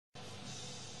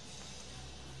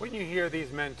When you hear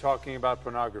these men talking about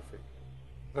pornography,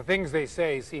 the things they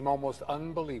say seem almost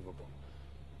unbelievable.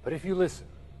 But if you listen,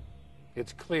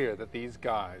 it's clear that these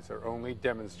guys are only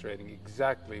demonstrating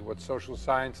exactly what social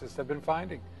scientists have been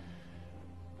finding.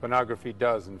 Pornography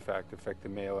does, in fact, affect the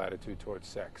male attitude towards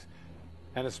sex,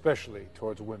 and especially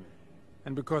towards women.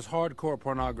 And because hardcore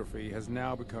pornography has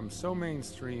now become so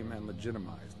mainstream and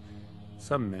legitimized,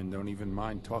 some men don't even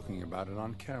mind talking about it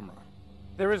on camera.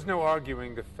 There is no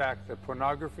arguing the fact that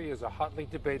pornography is a hotly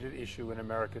debated issue in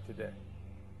America today.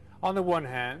 On the one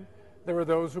hand, there are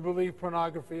those who believe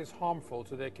pornography is harmful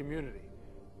to their community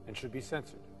and should be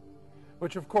censored,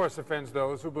 which of course offends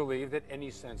those who believe that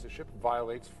any censorship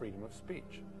violates freedom of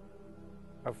speech,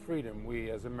 a freedom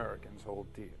we as Americans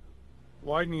hold dear.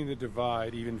 Widening the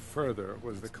divide even further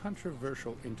was the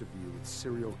controversial interview with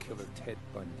serial killer Ted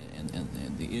Bundy.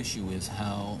 And the issue is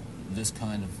how this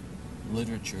kind of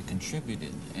literature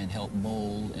contributed and helped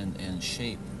mold and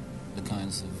shape the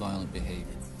kinds of violent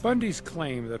behavior. Bundy's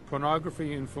claim that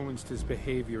pornography influenced his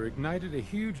behavior ignited a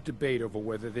huge debate over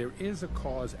whether there is a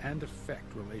cause and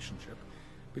effect relationship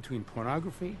between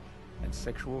pornography and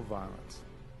sexual violence.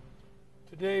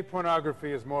 Today,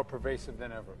 pornography is more pervasive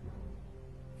than ever,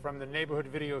 from the neighborhood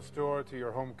video store to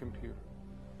your home computer.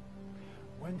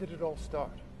 When did it all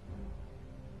start?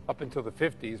 Up until the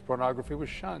 50s, pornography was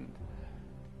shunned,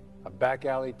 a back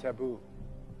alley taboo.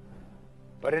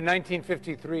 But in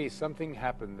 1953, something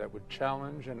happened that would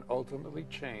challenge and ultimately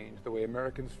change the way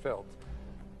Americans felt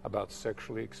about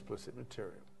sexually explicit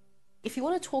material. If you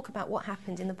want to talk about what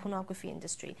happened in the pornography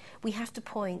industry, we have to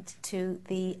point to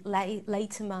the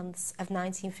later months of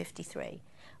 1953,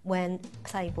 when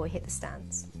Playboy hit the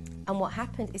stands. And what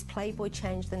happened is Playboy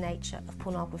changed the nature of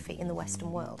pornography in the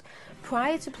Western world.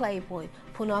 Prior to Playboy,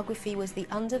 pornography was the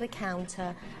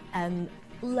under-the-counter,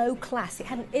 low class. It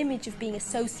had an image of being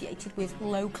associated with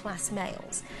low class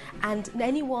males, and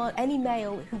any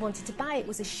male who wanted to buy it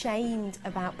was ashamed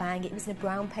about buying it. It was in a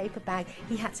brown paper bag.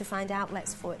 He had to find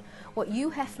outlets for it. What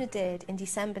Hugh Hefner did in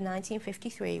December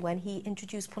 1953 when he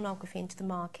introduced pornography into the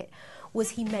market was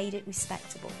he made it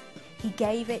respectable. He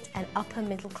gave it an upper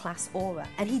middle class aura,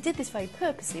 and he did this very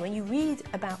purposely. When you read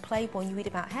about Playboy and you read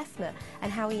about Hefner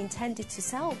and how he intended to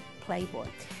sell Playboy,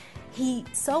 he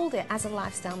sold it as a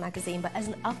lifestyle magazine, but as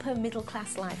an upper middle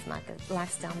class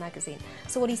lifestyle magazine.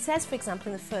 So what he says, for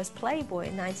example, in the first Playboy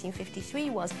in 1953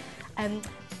 was,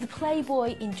 the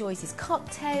Playboy enjoys his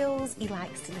cocktails, he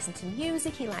likes to listen to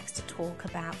music, he likes to talk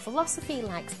about philosophy, he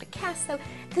likes Picasso.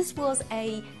 This was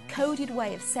a coded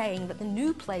way of saying that the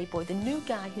new Playboy, the new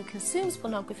guy who consumes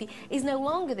pornography, is no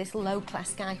longer this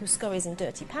low-class guy who scurries in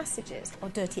dirty passages or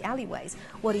dirty alleyways.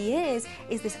 What he is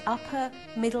this upper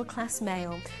middle-class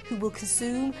male who will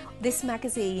consume this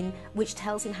magazine which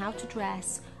tells him how to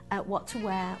dress, what to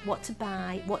wear, what to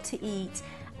buy, what to eat,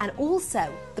 and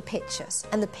also the pictures.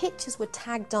 And the pictures were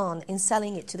tagged on in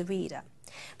selling it to the reader,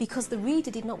 because the reader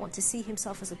did not want to see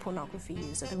himself as a pornography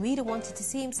user. The reader wanted to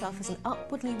see himself as an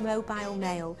upwardly mobile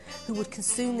male who would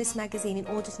consume this magazine in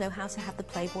order to know how to have the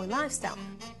Playboy lifestyle.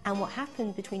 And what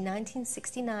happened between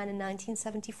 1969 and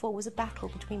 1974 was a battle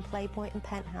between Playboy and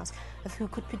Penthouse of who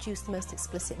could produce the most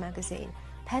explicit magazine.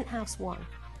 Penthouse won.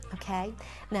 Okay?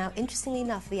 Now, interestingly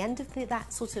enough, the end of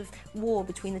that sort of war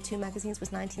between the two magazines was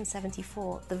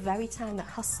 1974, the very time that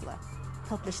Hustler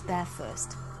published their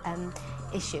first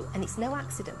issue. And it's no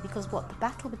accident, because what the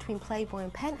battle between Playboy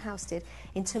and Penthouse did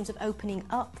in terms of opening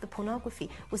up the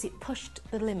pornography was it pushed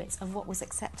the limits of what was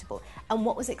acceptable and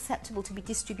what was acceptable to be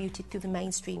distributed through the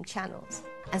mainstream channels.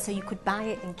 And so you could buy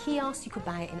it in kiosks, you could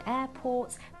buy it in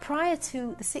airports. Prior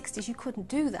to the 60s, you couldn't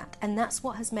do that, and that's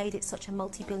what has made it such a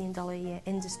multi-billion-dollar-a-year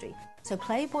industry. So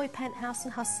Playboy, Penthouse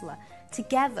and Hustler,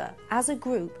 together as a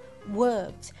group,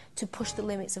 worked to push the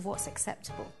limits of what's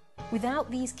acceptable. Without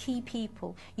these key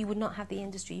people, you would not have the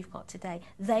industry you've got today.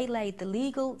 They laid the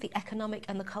legal, the economic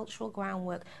and the cultural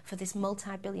groundwork for this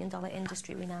multi-billion-dollar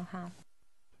industry we now have.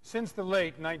 Since the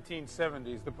late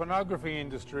 1970s, the pornography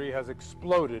industry has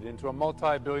exploded into a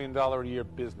multi-billion-dollar-a-year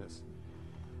business.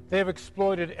 They have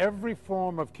exploited every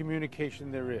form of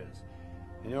communication there is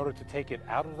in order to take it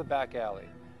out of the back alley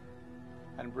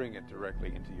and bring it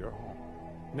directly into your home.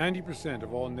 90%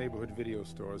 of all neighborhood video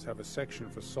stores have a section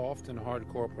for soft and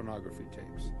hardcore pornography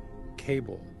tapes.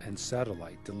 Cable and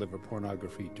satellite deliver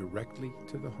pornography directly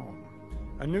to the home.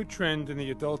 A new trend in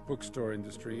the adult bookstore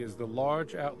industry is the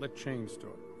large outlet chain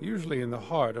store, usually in the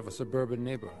heart of a suburban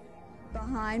neighborhood.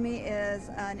 Behind me is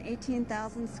an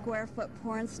 18,000 square foot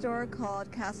porn store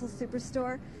called Castle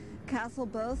Superstore. Castle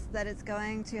boasts that it's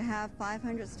going to have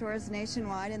 500 stores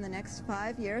nationwide in the next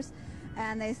 5 years.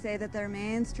 and they say that they're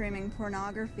mainstreaming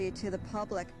pornography to the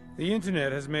public. The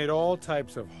internet has made all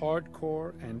types of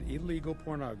hardcore and illegal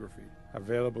pornography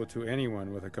available to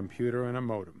anyone with a computer and a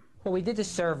modem. Well, we did this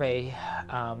survey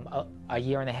a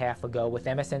year and a half ago with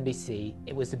MSNBC.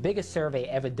 It was the biggest survey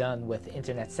ever done with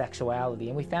internet sexuality,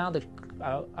 and we found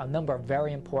a number of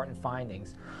very important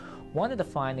findings. One of the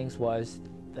findings was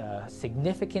the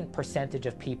significant percentage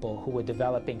of people who were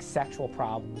developing sexual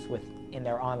problems in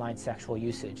their online sexual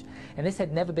usage. And this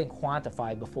had never been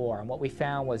quantified before. And what we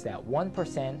found was that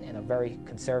 1%, in a very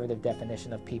conservative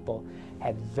definition of people,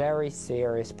 had very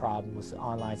serious problems with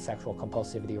online sexual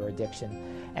compulsivity or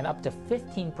addiction. And up to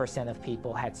 15% of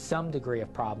people had some degree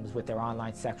of problems with their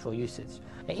online sexual usage.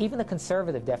 And even the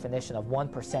conservative definition of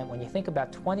 1%, when you think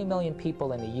about 20 million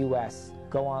people in the US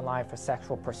go online for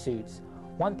sexual pursuits,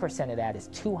 1% of that is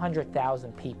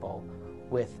 200,000 people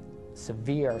with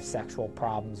severe sexual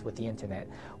problems with the internet.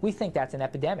 We think that's an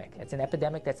epidemic. It's an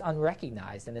epidemic that's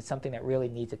unrecognized, and it's something that really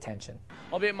needs attention.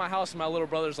 I'll be at my house and my little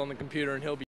brother's on the computer, and he'll be